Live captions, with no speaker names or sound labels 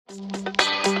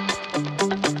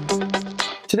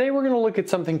Today we're going to look at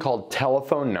something called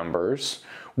telephone numbers.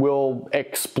 We'll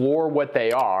explore what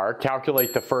they are,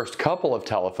 calculate the first couple of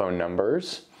telephone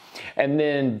numbers, and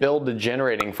then build the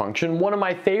generating function, one of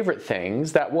my favorite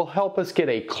things that will help us get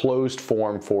a closed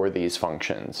form for these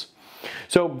functions.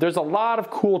 So there's a lot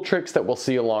of cool tricks that we'll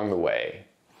see along the way.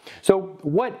 So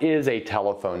what is a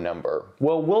telephone number?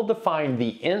 Well, we'll define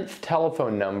the nth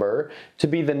telephone number to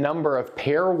be the number of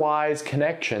pairwise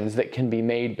connections that can be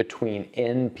made between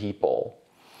n people.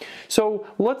 So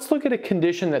let's look at a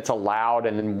condition that's allowed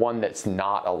and then one that's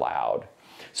not allowed.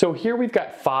 So here we've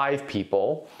got 5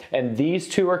 people, and these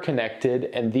two are connected,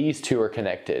 and these two are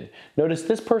connected. Notice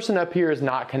this person up here is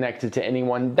not connected to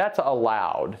anyone. That's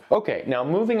allowed. Okay, now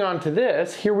moving on to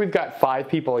this, here we've got 5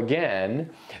 people again.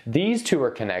 These two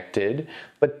are connected,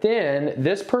 but then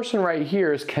this person right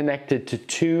here is connected to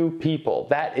 2 people.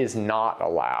 That is not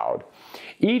allowed.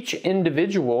 Each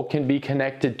individual can be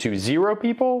connected to 0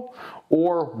 people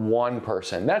or 1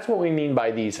 person. That's what we mean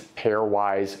by these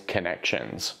pairwise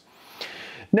connections.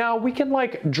 Now we can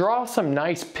draw some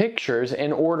nice pictures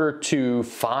in order to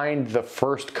find the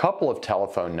first couple of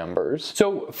telephone numbers.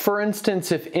 So for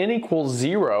instance, if n equals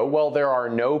 0, well, there are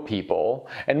no people,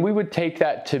 and we would take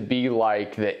that to be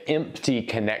like the empty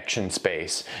connection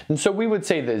space. And so we would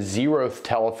say the 0th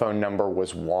telephone number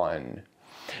was 1.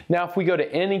 Now if we go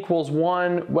to n equals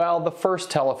 1, well, the first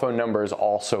telephone number is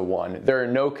also 1. There are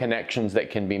no connections that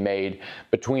can be made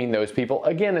between those people.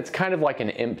 Again, it's kind of like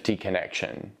an empty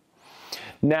connection.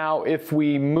 Now if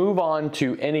we move on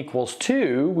to n equals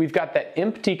 2, we've got that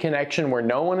empty connection where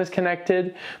no one is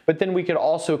connected, but then we could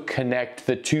also connect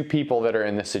the 2 people that are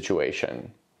in the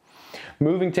situation.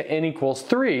 Moving to n equals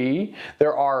 3,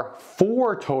 there are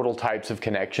 4 total types of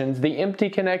connections, the empty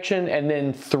connection and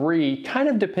then 3, kind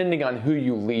of depending on who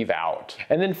you leave out.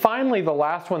 And then finally, the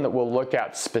last one that we'll look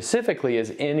at specifically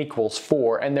is n equals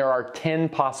 4, and there are 10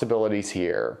 possibilities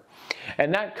here.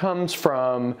 And that comes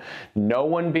from no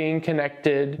one being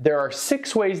connected. There are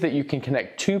 6 ways that you can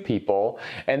connect 2 people,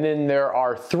 and then there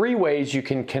are 3 ways you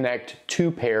can connect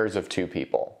 2 pairs of 2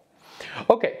 people.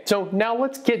 Okay, so now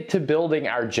let's get to building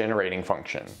our generating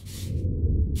function.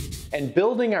 And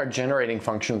building our generating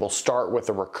function will start with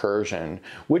a recursion,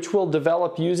 which we'll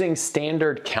develop using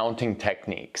standard counting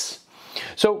techniques.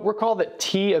 So recall that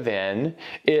T of n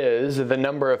is the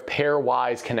number of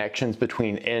pairwise connections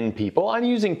between n people. I'm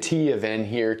using T of n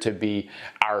here to be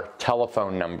our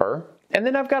telephone number. And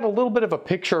then I've got a little bit of a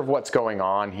picture of what's going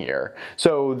on here.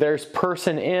 So there's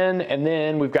person n, and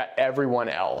then we've got everyone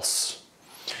else.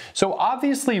 So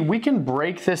obviously we can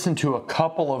break this into a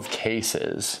couple of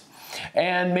cases.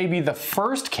 And maybe the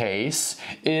first case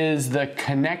is the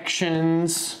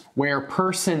connections where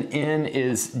person n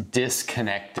is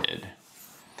disconnected.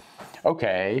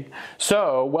 Okay,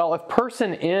 so, well, if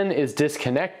person n is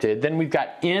disconnected, then we've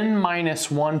got n minus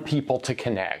 1 people to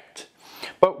connect.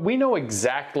 But we know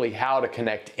exactly how to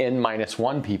connect n minus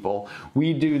 1 people.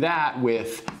 We do that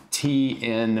with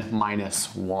Tn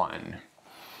minus 1.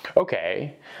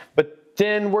 Okay, but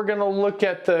then we're going to look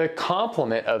at the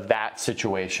complement of that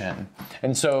situation.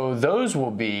 And so those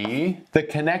will be the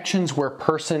connections where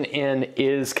person n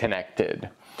is connected.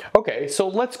 Okay, so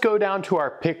let's go down to our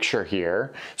picture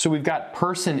here. So we've got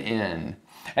person n,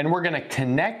 and we're going to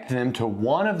connect them to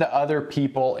one of the other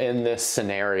people in this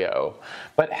scenario.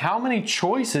 But how many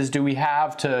choices do we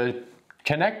have to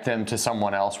connect them to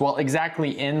someone else? Well,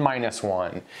 exactly n minus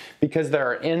 1, because there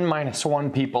are n minus 1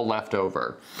 people left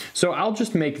over. So I'll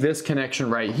just make this connection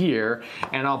right here,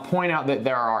 and I'll point out that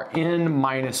there are n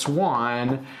minus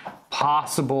 1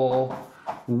 possible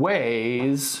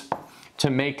ways to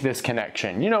make this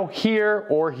connection. You know, here,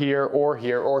 or here, or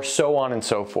here, or so on and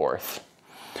so forth.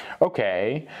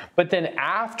 Okay, but then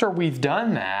after we've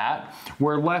done that,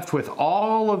 we're left with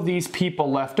all of these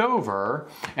people left over,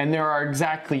 and there are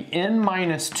exactly n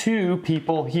minus 2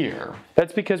 people here.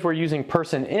 That's because we're using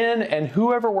person n and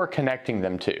whoever we're connecting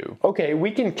them to. Okay, we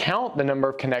can count the number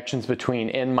of connections between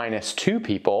n minus 2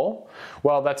 people.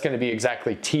 Well, that's going to be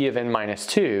exactly T of n minus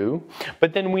 2,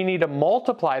 but then we need to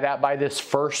multiply that by this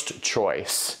first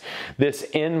choice, this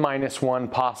n minus 1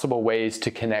 possible ways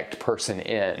to connect person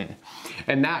n.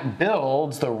 And that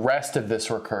builds the rest of this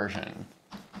recursion.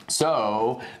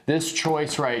 So this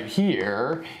choice right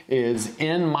here is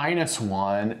n minus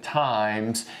 1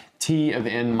 times T of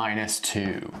n minus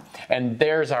 2. And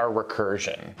there's our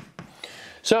recursion.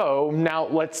 So now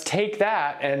let's take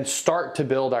that and start to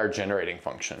build our generating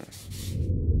function.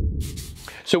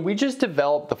 So we just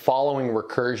developed the following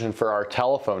recursion for our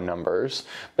telephone numbers,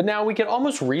 but now we could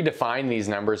almost redefine these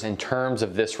numbers in terms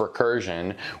of this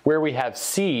recursion where we have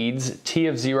seeds t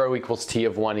of 0 equals t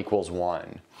of 1 equals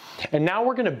 1. And now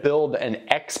we're going to build an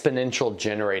exponential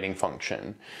generating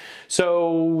function.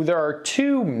 So there are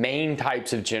two main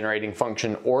types of generating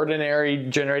function: ordinary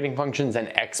generating functions and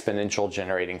exponential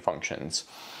generating functions.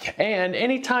 And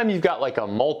anytime you've got like a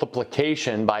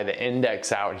multiplication by the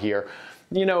index out here,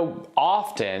 you know,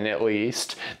 often at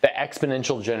least, the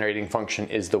exponential generating function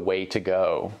is the way to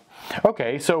go.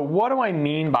 Okay, so what do I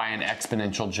mean by an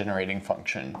exponential generating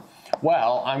function?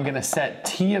 Well, I'm going to set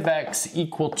t of x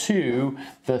equal to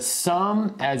the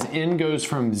sum as n goes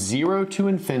from 0 to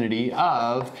infinity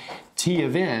of t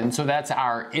of n, so that's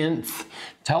our nth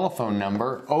telephone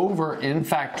number, over n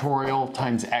factorial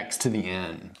times x to the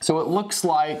n. So it looks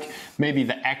like maybe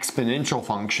the exponential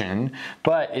function,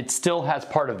 but it still has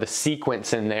part of the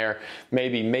sequence in there,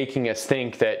 maybe making us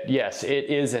think that yes, it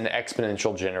is an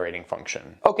exponential generating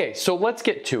function. Okay, so let's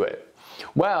get to it.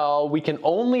 Well, we can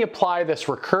only apply this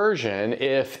recursion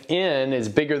if n is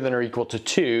bigger than or equal to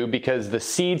 2 because the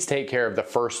seeds take care of the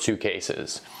first two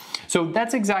cases. So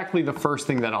that's exactly the first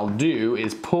thing that I'll do,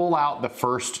 is pull out the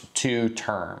first two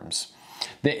terms.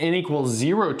 The n equals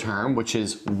 0 term, which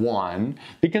is 1,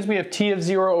 because we have t of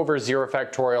 0 over 0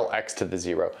 factorial x to the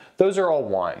 0. Those are all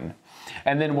 1.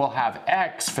 And then we'll have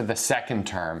x for the second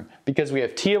term, because we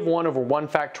have t of 1 over 1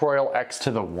 factorial x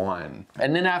to the 1.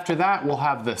 And then after that, we'll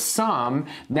have the sum.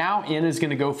 Now n is going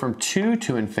to go from 2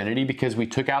 to infinity, because we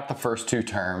took out the first two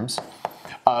terms,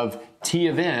 of t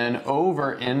of n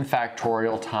over n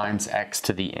factorial times x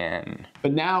to the n.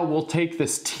 But now we'll take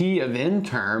this t of n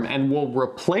term and we'll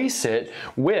replace it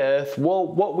with, well,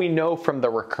 what we know from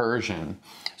the recursion.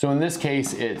 So in this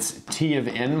case, it's t of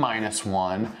n minus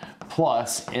 1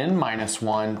 plus n minus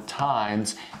 1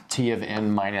 times t of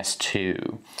n minus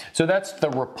 2. So that's the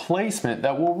replacement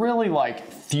that will really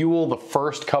like fuel the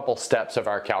first couple steps of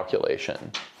our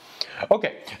calculation.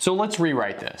 Okay, so let's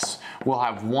rewrite this. We'll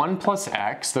have 1 plus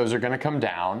x, those are going to come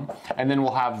down, and then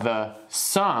we'll have the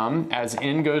sum as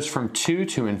n goes from 2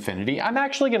 to infinity. I'm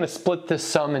actually going to split this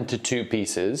sum into two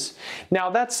pieces.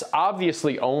 Now that's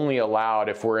obviously only allowed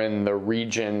if we're in the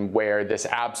region where this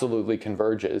absolutely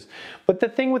converges. But the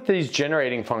thing with these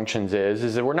generating functions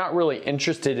is that we're not really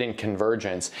interested in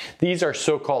convergence. These are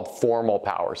so-called formal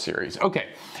power series. Okay,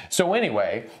 so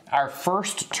anyway, our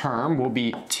first term will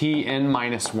be tn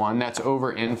minus 1. That's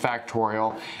over n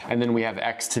factorial, and then we have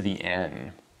x to the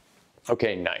n.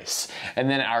 Okay, nice. And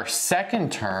then our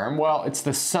second term, well, it's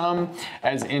the sum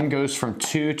as n goes from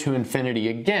 2 to infinity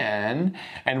again,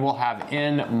 and we'll have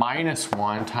n minus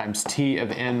 1 times t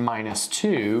of n minus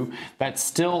 2. That's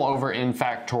still over n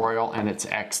factorial, and it's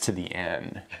x to the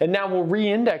n. And now we'll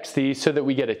re-index these so that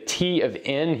we get a t of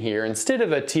n here instead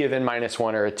of a t of n minus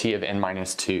 1 or a t of n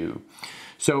minus 2.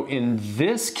 So in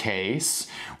this case,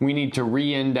 we need to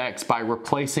re-index by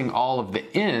replacing all of the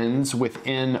n's with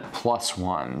n plus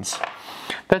 1's.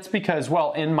 That's because,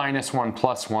 well, n minus 1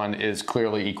 plus 1 is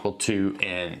clearly equal to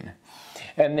n.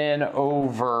 And then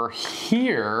over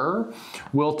here,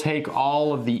 we'll take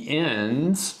all of the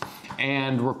n's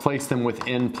and replace them with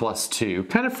n plus 2,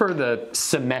 kind of for the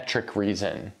symmetric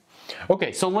reason.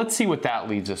 Okay, so let's see what that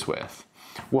leaves us with.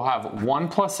 We'll have 1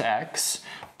 plus x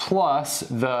plus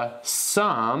the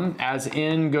sum as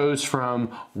n goes from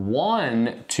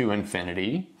 1 to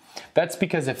infinity. That's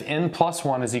because if n plus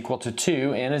 1 is equal to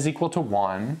 2, n is equal to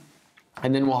 1.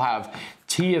 And then we'll have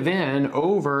t of n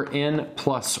over n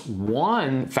plus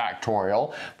 1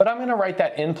 factorial. But I'm going to write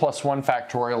that n plus 1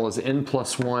 factorial as n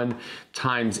plus 1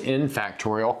 times n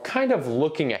factorial, kind of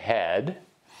looking ahead.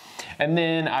 And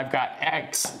then I've got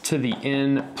x to the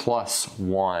n plus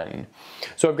 1.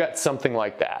 So I've got something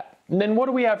like that. And then what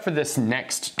do we have for this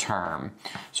next term?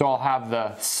 So I'll have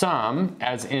the sum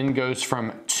as n goes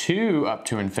from 2 up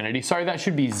to infinity. Sorry, that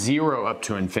should be 0 up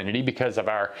to infinity because of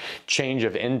our change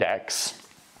of index.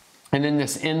 And then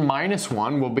this n minus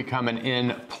 1 will become an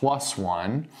n plus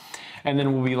 1. And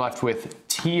then we'll be left with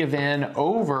t of n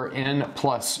over n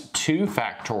plus 2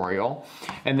 factorial,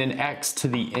 and then x to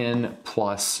the n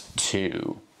plus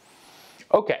 2.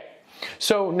 Okay.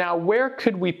 So now where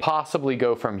could we possibly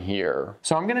go from here?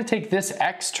 So I'm going to take this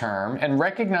x term and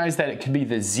recognize that it could be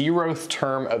the 0th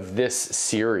term of this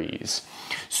series.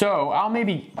 So I'll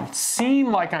maybe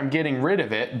seem like I'm getting rid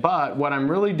of it, but what I'm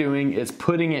really doing is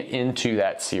putting it into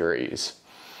that series.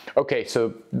 Okay,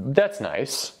 so that's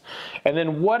nice. And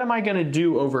then what am I going to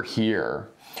do over here?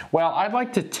 Well, I'd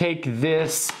like to take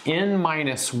this n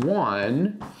minus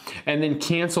 1 and then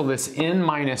cancel this n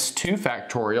minus 2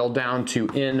 factorial down to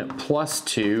n plus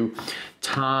 2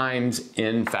 times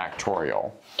n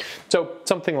factorial. So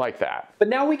something like that. But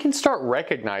now we can start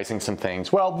recognizing some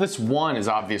things. Well, this 1 is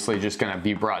obviously just going to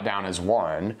be brought down as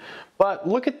 1. But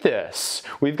look at this.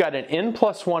 We've got an n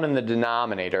plus 1 in the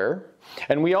denominator,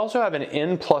 and we also have an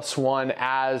n plus 1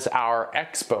 as our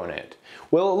exponent.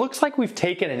 Well, it looks like we've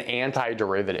taken an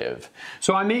antiderivative.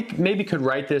 So I maybe could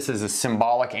write this as a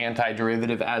symbolic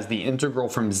antiderivative as the integral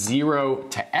from 0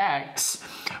 to x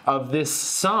of this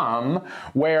sum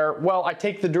where, well, I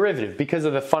take the derivative. Because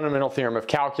of the fundamental theorem of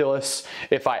calculus,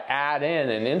 if I add in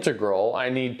an integral, I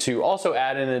need to also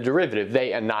add in a derivative.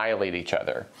 They annihilate each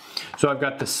other. So I've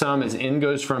got the sum as n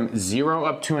goes from 0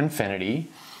 up to infinity.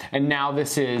 And now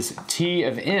this is t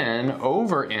of n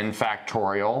over n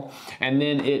factorial, and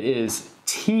then it is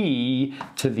t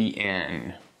to the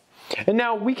n. And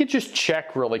now we could just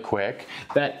check really quick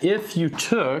that if you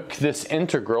took this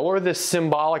integral or this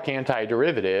symbolic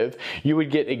antiderivative, you would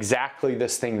get exactly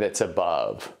this thing that's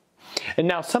above. And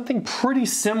now something pretty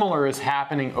similar is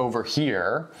happening over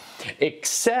here,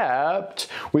 except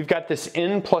we've got this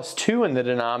n plus 2 in the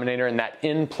denominator and that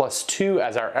n plus 2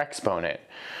 as our exponent.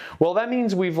 Well, that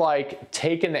means we've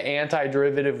taken the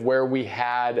antiderivative where we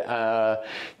had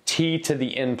t to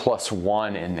the n plus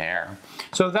 1 in there.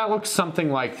 So that looks something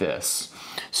like this.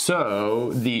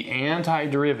 So the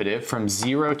antiderivative from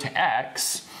 0 to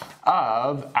x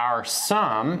of our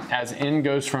sum as n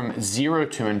goes from 0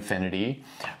 to infinity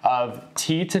of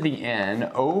t to the n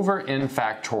over n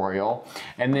factorial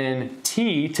and then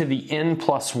t to the n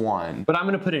plus 1. But I'm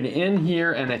going to put an n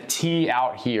here and a t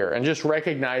out here and just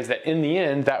recognize that in the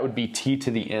end that would be t to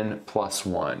the n plus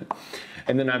 1.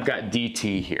 And then I've got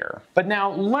dt here. But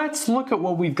now let's look at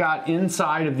what we've got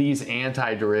inside of these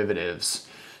antiderivatives.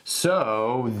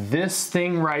 So this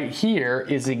thing right here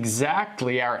is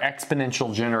exactly our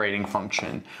exponential generating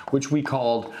function, which we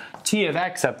called t of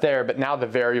x up there, but now the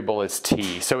variable is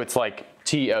t. So it's like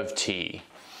t of t.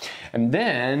 And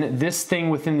then this thing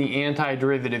within the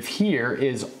antiderivative here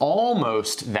is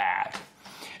almost that.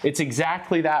 It's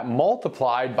exactly that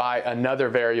multiplied by another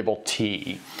variable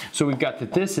t. So we've got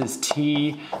that this is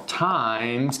t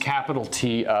times capital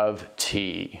T of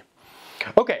t.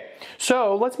 Okay,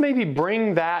 so let's maybe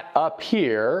bring that up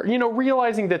here,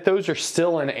 realizing that those are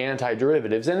still in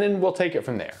antiderivatives, and then we'll take it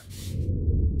from there.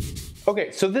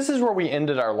 Okay, so this is where we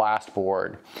ended our last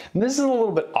board. And this is a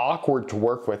little bit awkward to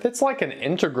work with. It's like an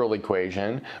integral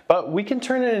equation, but we can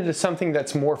turn it into something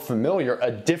that's more familiar, a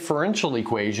differential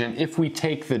equation, if we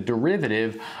take the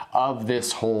derivative of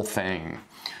this whole thing.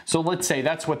 So let's say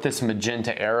that's what this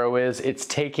magenta arrow is. It's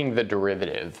taking the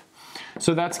derivative.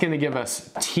 So that's going to give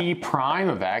us t prime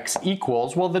of x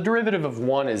equals, well, the derivative of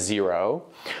 1 is 0,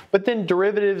 but then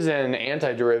derivatives and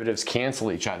antiderivatives cancel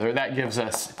each other. That gives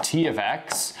us t of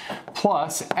x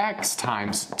plus x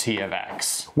times t of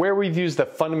x, where we've used the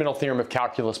fundamental theorem of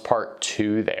calculus part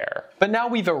 2 there. But now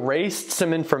we've erased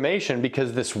some information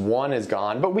because this 1 is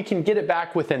gone, but we can get it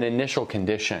back with an initial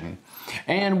condition.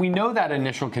 And we know that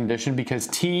initial condition because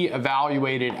t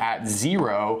evaluated at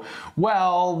 0,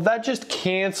 well, that just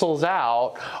cancels out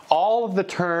all of the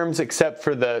terms except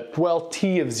for the, well,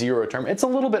 t of 0 term. It's a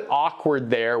little bit awkward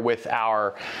there with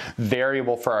our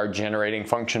variable for our generating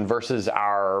function versus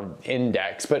our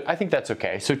index, but I think that's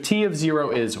okay. So t of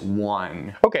 0 is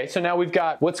 1. Okay, so now we've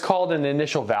got what's called an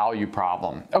initial value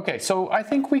problem. Okay, so I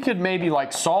think we could maybe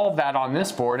solve that on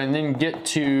this board and then get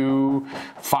to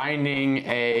finding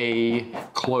a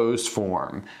closed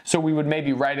form. So we would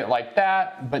maybe write it like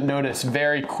that, but notice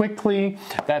very quickly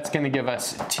that's going to give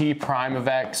us t prime of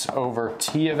x over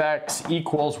t of x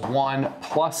equals 1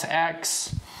 plus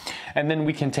x. And then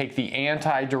we can take the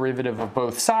antiderivative of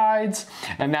both sides,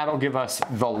 and that'll give us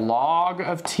the log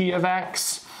of t of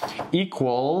x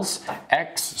equals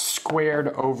x squared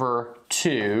over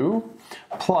 2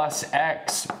 plus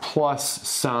x plus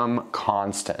some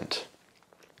constant.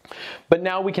 But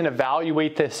now we can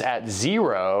evaluate this at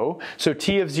 0. So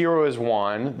t of 0 is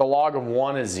 1, the log of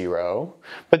 1 is 0,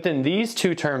 but then these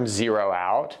two terms 0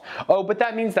 out. Oh, but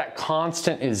that means that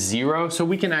constant is 0, so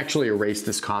we can actually erase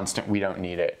this constant. We don't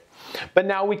need it. But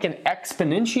now we can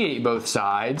exponentiate both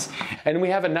sides, and we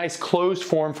have a nice closed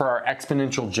form for our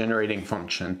exponential generating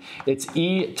function. It's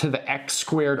e to the x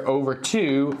squared over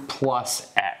 2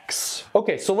 plus x.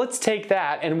 Okay, so let's take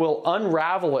that and we'll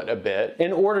unravel it a bit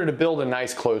in order to build a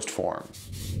nice closed form.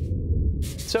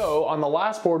 So on the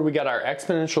last board, we got our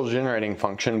exponential generating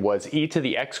function was e to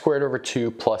the x squared over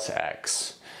 2 plus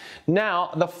x.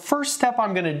 Now, the first step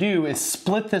I'm going to do is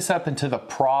split this up into the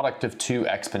product of two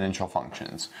exponential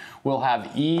functions. We'll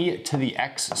have e to the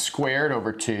x squared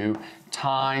over 2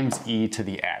 times e to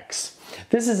the x.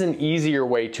 This is an easier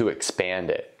way to expand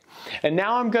it. And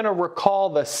now I'm going to recall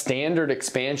the standard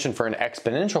expansion for an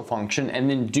exponential function and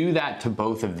then do that to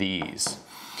both of these.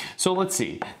 So let's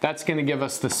see, that's going to give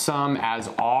us the sum as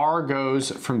r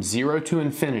goes from 0 to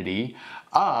infinity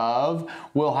of,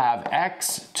 we'll have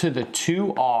x to the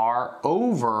 2r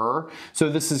over, so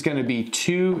this is going to be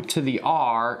 2 to the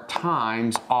r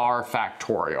times r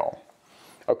factorial.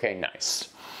 Okay, nice.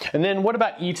 And then what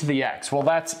about e to the x? Well,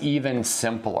 that's even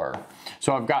simpler.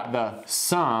 So I've got the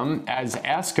sum as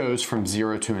s goes from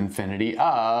 0 to infinity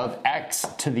of x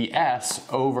to the s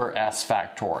over s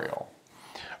factorial.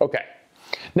 Okay.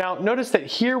 Now notice that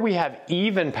here we have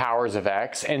even powers of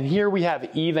x and here we have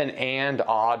even and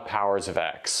odd powers of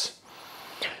x.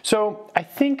 So I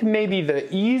think maybe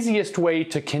the easiest way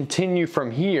to continue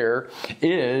from here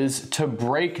is to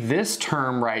break this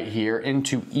term right here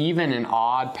into even and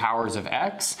odd powers of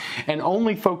x and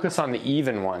only focus on the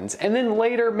even ones. And then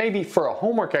later, maybe for a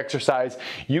homework exercise,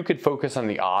 you could focus on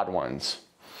the odd ones.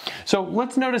 So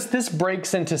let's notice this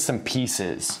breaks into some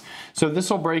pieces. So this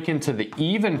will break into the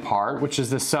even part, which is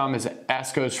the sum as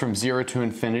s goes from 0 to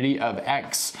infinity of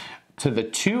x to the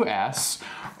 2s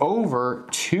over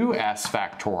 2s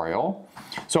factorial.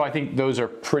 So I think those are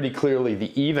pretty clearly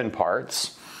the even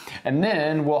parts. And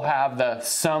then we'll have the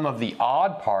sum of the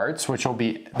odd parts, which will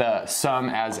be the sum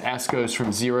as s goes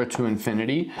from 0 to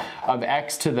infinity of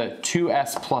x to the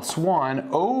 2s plus 1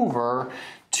 over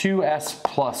 2s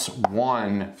plus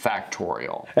 1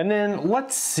 factorial. And then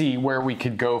let's see where we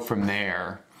could go from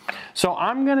there. So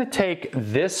I'm going to take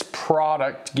this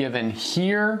product given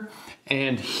here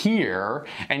and here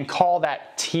and call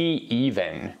that t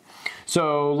even.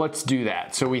 So let's do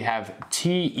that. So we have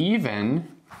t even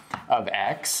of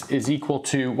x is equal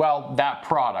to, well, that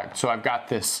product. So I've got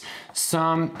this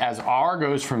sum as r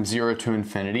goes from 0 to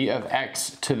infinity of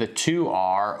x to the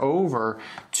 2r over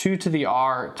 2 to the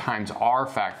r times r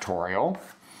factorial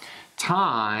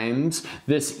times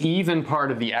this even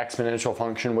part of the exponential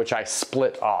function, which I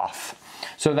split off.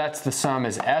 So that's the sum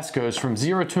as s goes from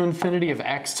 0 to infinity of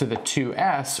x to the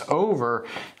 2s over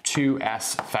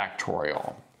 2s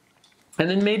factorial. And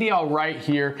then maybe I'll write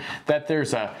here that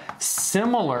there's a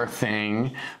similar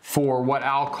thing for what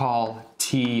I'll call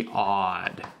t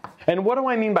odd. And what do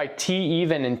I mean by t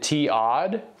even and t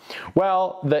odd?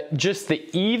 Well, just the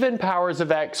even powers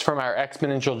of x from our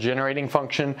exponential generating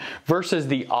function versus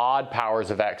the odd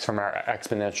powers of x from our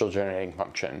exponential generating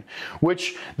function,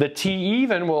 which the t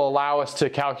even will allow us to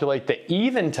calculate the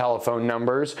even telephone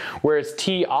numbers, whereas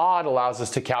t odd allows us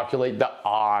to calculate the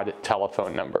odd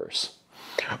telephone numbers.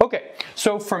 Okay,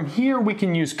 so from here we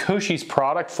can use Cauchy's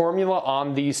product formula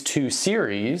on these two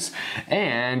series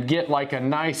and get like a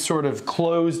nice sort of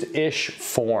closed-ish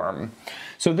form.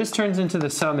 So this turns into the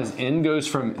sum as n goes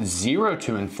from 0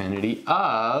 to infinity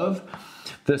of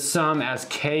the sum as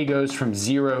k goes from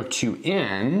 0 to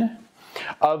n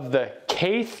of the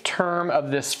kth term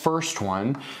of this first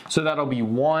one. So that'll be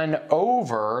 1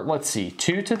 over, let's see,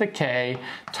 2 to the k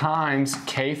times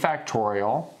k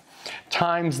factorial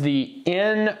times the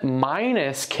n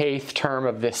minus kth term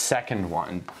of this second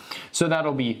one. So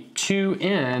that'll be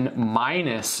 2n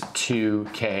minus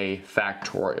 2k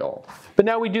factorial. But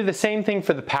now we do the same thing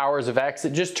for the powers of x.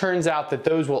 It just turns out that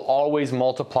those will always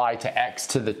multiply to x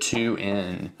to the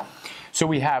 2n. So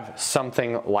we have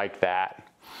something like that.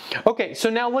 Okay, so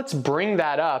now let's bring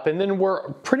that up and then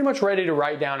we're pretty much ready to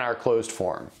write down our closed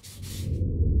form.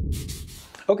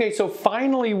 Okay, so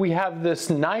finally we have this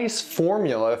nice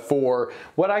formula for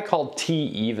what I call t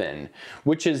even,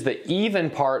 which is the even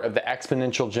part of the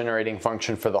exponential generating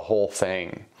function for the whole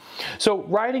thing. So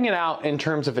writing it out in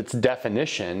terms of its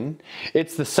definition,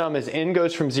 it's the sum as n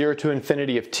goes from 0 to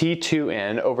infinity of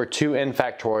t2n over 2n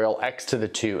factorial x to the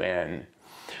 2n.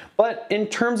 But in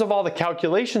terms of all the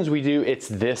calculations we do, it's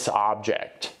this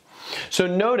object. So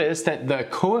notice that the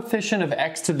coefficient of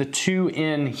x to the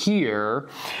 2n here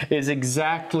is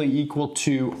exactly equal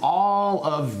to all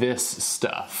of this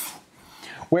stuff.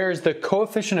 Whereas the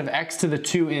coefficient of x to the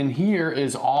 2n here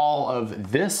is all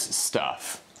of this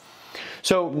stuff.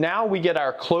 So now we get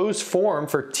our closed form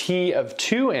for t of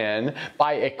 2n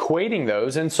by equating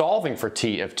those and solving for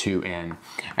t of 2n.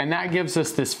 And that gives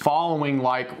us this following,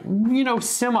 like, you know,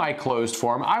 semi-closed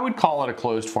form. I would call it a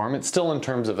closed form. It's still in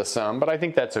terms of a sum, but I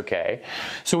think that's okay.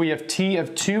 So we have t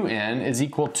of 2n is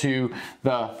equal to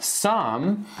the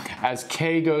sum as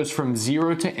k goes from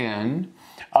 0 to n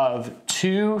of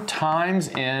 2 times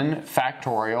n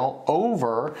factorial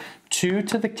over 2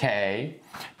 to the k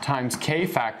times k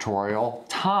factorial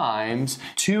times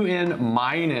 2n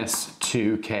minus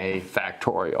 2k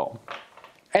factorial.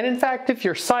 And in fact, if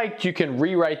you're psyched, you can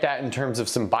rewrite that in terms of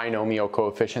some binomial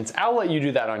coefficients. I'll let you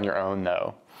do that on your own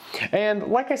though. And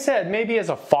like I said, maybe as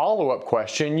a follow-up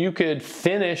question, you could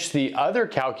finish the other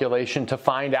calculation to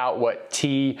find out what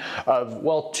t of,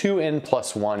 well, 2n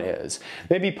plus 1 is.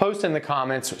 Maybe post in the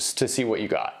comments to see what you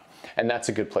got. And that's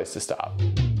a good place to stop.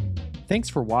 Thanks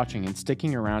for watching and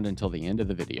sticking around until the end of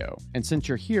the video. And since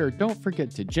you're here, don't forget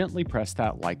to gently press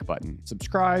that like button,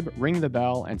 subscribe, ring the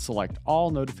bell, and select all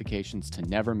notifications to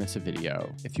never miss a video.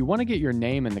 If you want to get your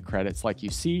name in the credits like you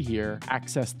see here,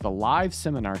 access the live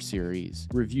seminar series,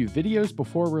 review videos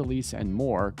before release, and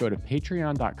more, go to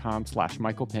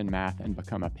patreon.com/michaelpennmath and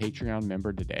become a Patreon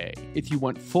member today. If you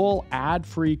want full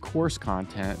ad-free course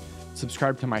content,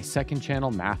 subscribe to my second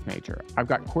channel, Math Major. I've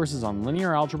got courses on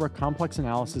linear algebra, complex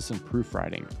analysis, and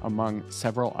proofwriting, among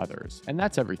several others. And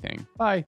that's everything. Bye.